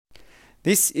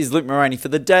This is Luke Moroney for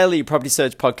the Daily Property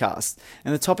Search Podcast,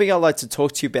 and the topic I'd like to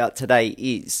talk to you about today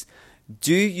is,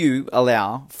 do you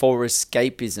allow for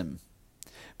escapism?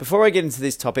 Before I get into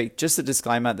this topic, just a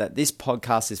disclaimer that this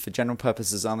podcast is for general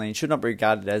purposes only and should not be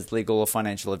regarded as legal or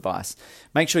financial advice.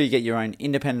 Make sure you get your own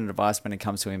independent advice when it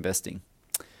comes to investing.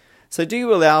 So do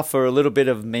you allow for a little bit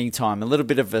of me time, a little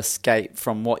bit of escape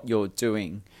from what you're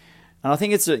doing? And I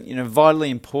think it's vitally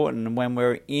important when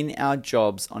we're in our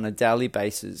jobs on a daily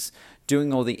basis,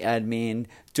 doing all the admin,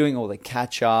 doing all the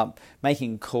catch up,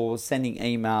 making calls, sending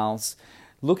emails,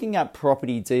 looking at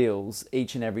property deals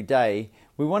each and every day.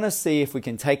 We want to see if we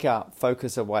can take our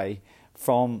focus away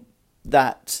from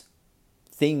that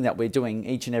thing that we're doing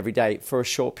each and every day for a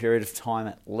short period of time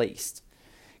at least.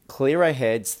 Clear our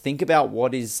heads, think about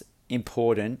what is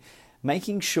important,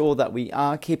 making sure that we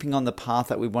are keeping on the path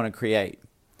that we want to create.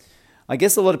 I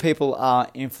guess a lot of people are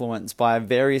influenced by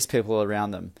various people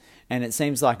around them, and it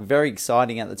seems like very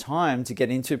exciting at the time to get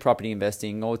into property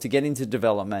investing or to get into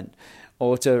development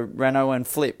or to reno and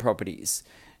flip properties.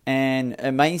 And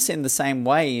it may seem the same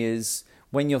way as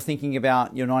when you're thinking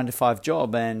about your 9-to-5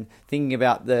 job and thinking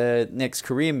about the next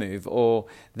career move or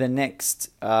the next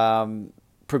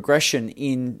progression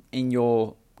in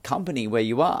your company where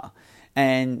you are,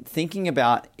 and thinking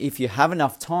about if you have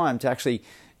enough time to actually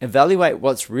evaluate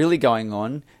what's really going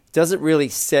on. Does it really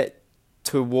set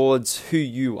towards who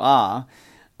you are?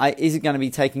 Is it going to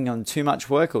be taking on too much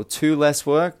work or too less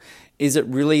work? Is it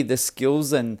really the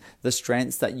skills and the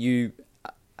strengths that you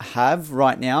have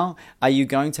right now? Are you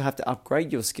going to have to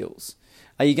upgrade your skills?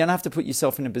 Are you going to have to put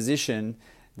yourself in a position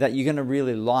that you're going to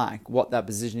really like what that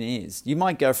position is? You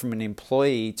might go from an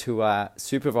employee to a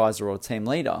supervisor or team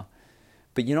leader,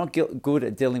 but you're not good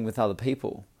at dealing with other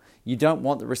people. You don't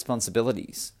want the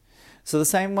responsibilities. So the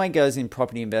same way goes in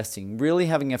property investing, really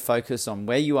having a focus on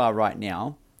where you are right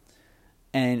now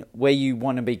and where you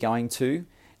want to be going to,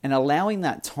 and allowing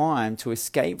that time to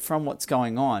escape from what's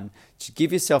going on, to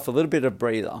give yourself a little bit of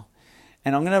breather.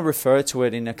 And I'm going to refer to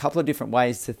it in a couple of different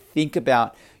ways to think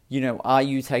about, are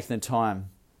you taking the time?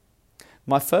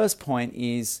 My first point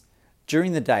is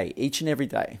during the day, each and every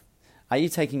day, are you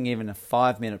taking even a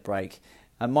 5-minute break?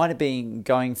 It might have been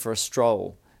going for a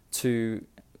stroll to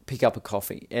pick up a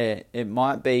coffee. It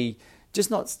might be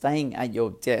just not staying at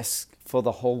your desk for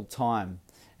the whole time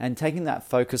and taking that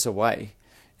focus away.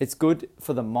 It's good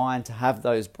for the mind to have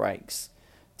those breaks,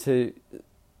 to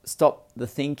stop the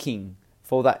thinking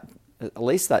for that, at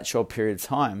least that short period of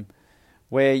time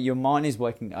where your mind is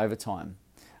working overtime.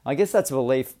 I guess that's a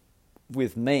belief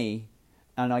with me,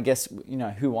 and I guess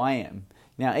who I am.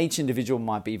 Now each individual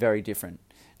might be very different,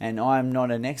 and I'm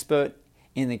not an expert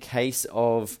in the case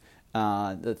of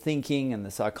the thinking and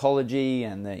the psychology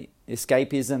and the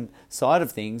escapism side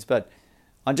of things, but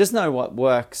I just know what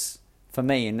works for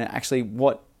me and actually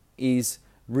what is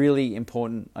really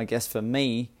important, I guess, for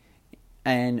me,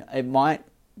 and it might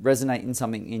resonate in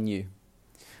something in you.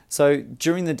 So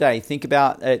during the day, think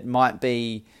about it might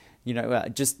be,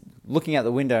 just looking out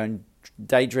the window and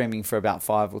daydreaming for about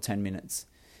 5 or 10 minutes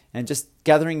and just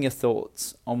gathering your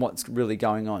thoughts on what's really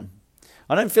going on.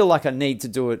 I don't feel like I need to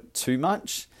do it too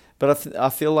much, but I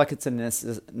feel like it's a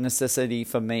necessity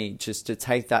for me just to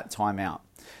take that time out.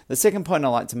 The second point I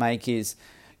like to make is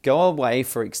go away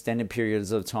for extended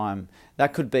periods of time.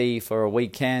 That could be for a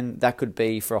weekend, that could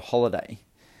be for a holiday.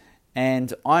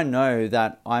 And I know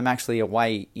that I'm actually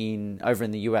away over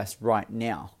in the US right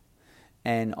now.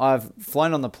 And I've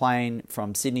flown on the plane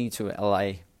from Sydney to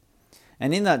LA.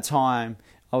 And in that time,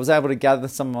 I was able to gather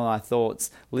some of my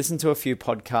thoughts, listen to a few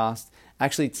podcasts,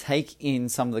 actually take in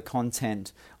some of the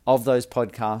content of those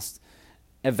podcasts,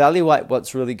 evaluate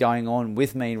what's really going on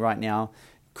with me right now,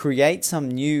 create some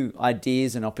new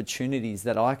ideas and opportunities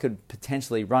that I could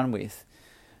potentially run with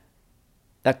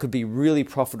that could be really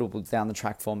profitable down the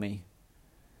track for me.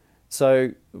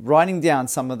 So writing down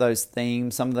some of those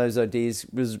themes, some of those ideas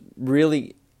was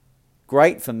really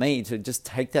great for me to just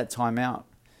take that time out.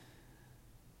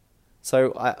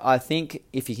 So I think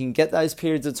if you can get those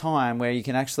periods of time where you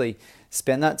can actually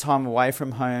spend that time away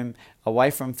from home,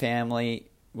 away from family,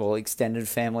 well, extended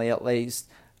family at least,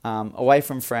 away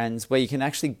from friends, where you can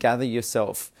actually gather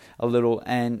yourself a little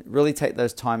and really take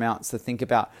those time outs to think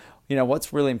about,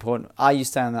 what's really important. Are you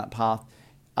staying on that path?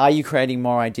 Are you creating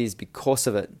more ideas because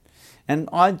of it? And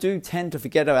I do tend to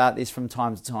forget about this from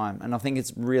time to time, and I think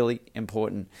it's really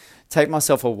important. Take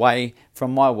myself away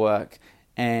from my work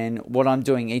and what I'm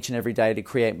doing each and every day to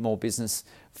create more business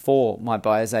for my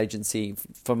buyer's agency,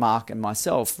 for Mark and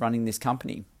myself running this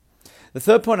company. The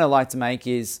third point I'd like to make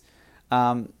is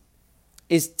to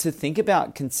think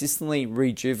about consistently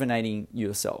rejuvenating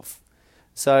yourself.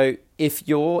 So if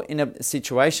you're in a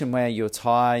situation where you're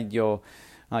tired, you're,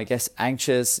 I guess,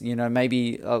 anxious,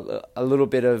 maybe a little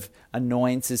bit of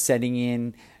annoyance is setting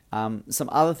in, some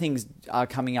other things are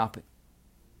coming up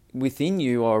within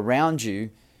you or around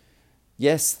you,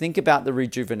 yes, think about the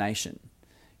rejuvenation.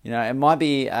 It might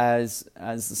be as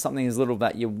something as little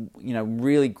that you're,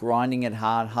 really grinding it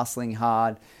hard, hustling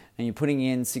hard, and you're putting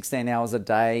in 16 hours a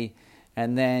day,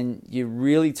 and then you're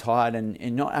really tired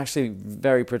and not actually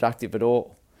very productive at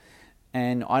all.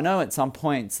 And I know at some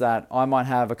points that I might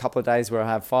have a couple of days where I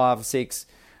have 5 or 6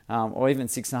 or even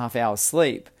 6.5 hours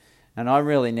sleep, and I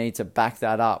really need to back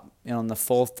that up on the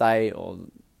 4th day or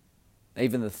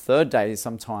even the 3rd day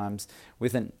sometimes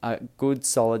with a good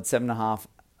solid 7.5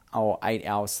 or 8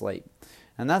 hours sleep.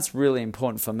 And that's really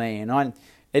important for me. And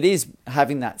it is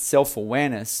having that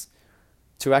self-awareness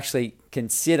to actually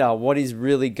consider what is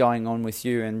really going on with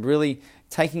you and really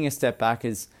taking a step back.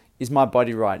 Is my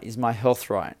body right? Is my health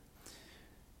right?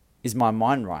 Is my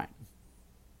mind right?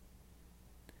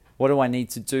 What do I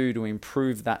need to do to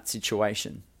improve that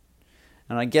situation?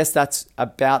 And I guess that's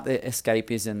about the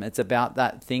escapism. It's about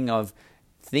that thing of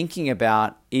thinking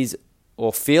about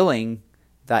or feeling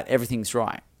that everything's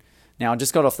right. Now, I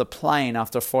just got off the plane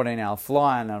after a 14-hour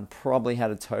flight, and I probably had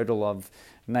a total of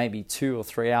maybe 2 or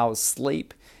 3 hours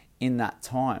sleep in that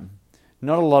time.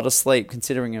 Not a lot of sleep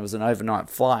considering it was an overnight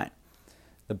flight.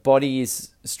 The body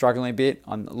is struggling a bit.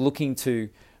 I'm looking to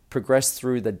progress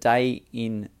through the day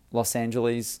in Los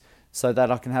Angeles so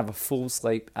that I can have a full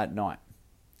sleep at night.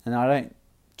 And I don't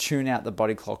tune out the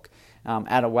body clock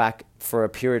out of whack for a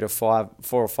period of 4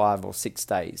 or 5 or 6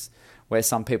 days, where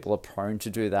some people are prone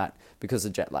to do that because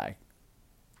of jet lag.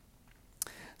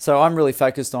 So I'm really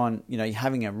focused on,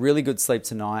 having a really good sleep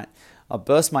tonight. I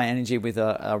burst my energy with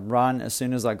a run as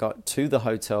soon as I got to the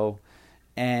hotel,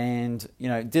 and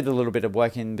did a little bit of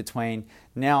work in between.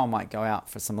 Now I might go out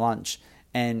for some lunch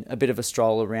and a bit of a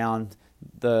stroll around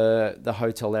the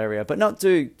hotel area, but not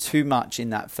do too much in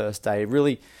that first day.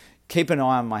 Really keep an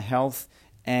eye on my health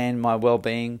and my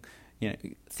well-being.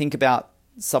 Think about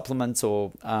supplements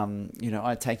or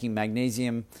taking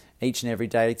magnesium each and every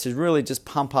day to really just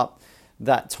pump up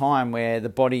that time where the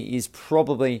body is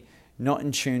probably not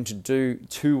in tune to do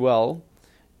too well,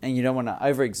 and you don't want to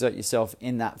overexert yourself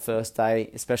in that first day,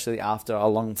 especially after a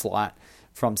long flight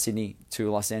from Sydney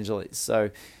to Los Angeles. So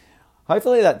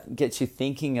hopefully that gets you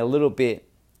thinking a little bit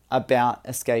about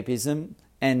escapism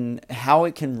and how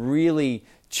it can really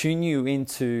tune you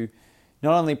into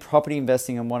not only property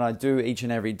investing and what I do each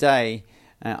and every day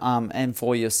and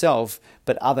for yourself,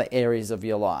 but other areas of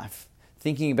your life.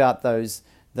 Thinking about those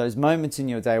moments in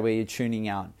your day where you're tuning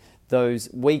out, those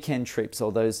weekend trips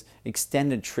or those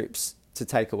extended trips to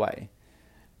take away.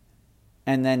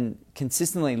 And then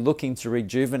consistently looking to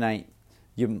rejuvenate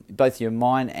both your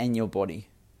mind and your body.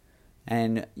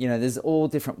 And, there's all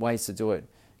different ways to do it.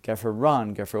 Go for a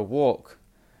run, go for a walk.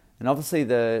 And obviously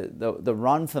the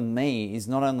run for me is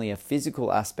not only a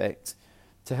physical aspect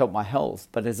to help my health,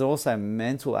 but there's also a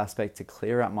mental aspect to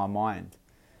clear out my mind.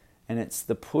 And it's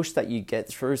the push that you get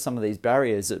through some of these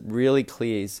barriers that really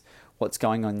clears what's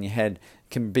going on in your head.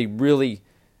 It can be really,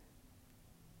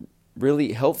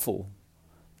 really helpful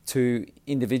to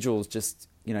individuals just,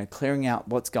 clearing out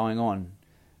what's going on,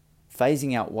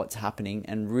 phasing out what's happening,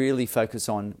 and really focus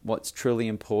on what's truly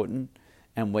important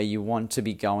and where you want to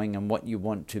be going and what you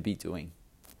want to be doing.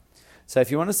 So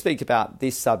if you want to speak about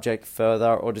this subject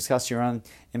further or discuss your own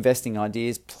investing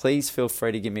ideas, please feel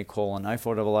free to give me a call on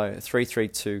 0400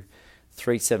 332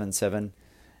 377,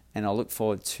 and I'll look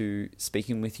forward to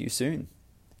speaking with you soon.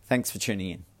 Thanks for tuning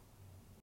in.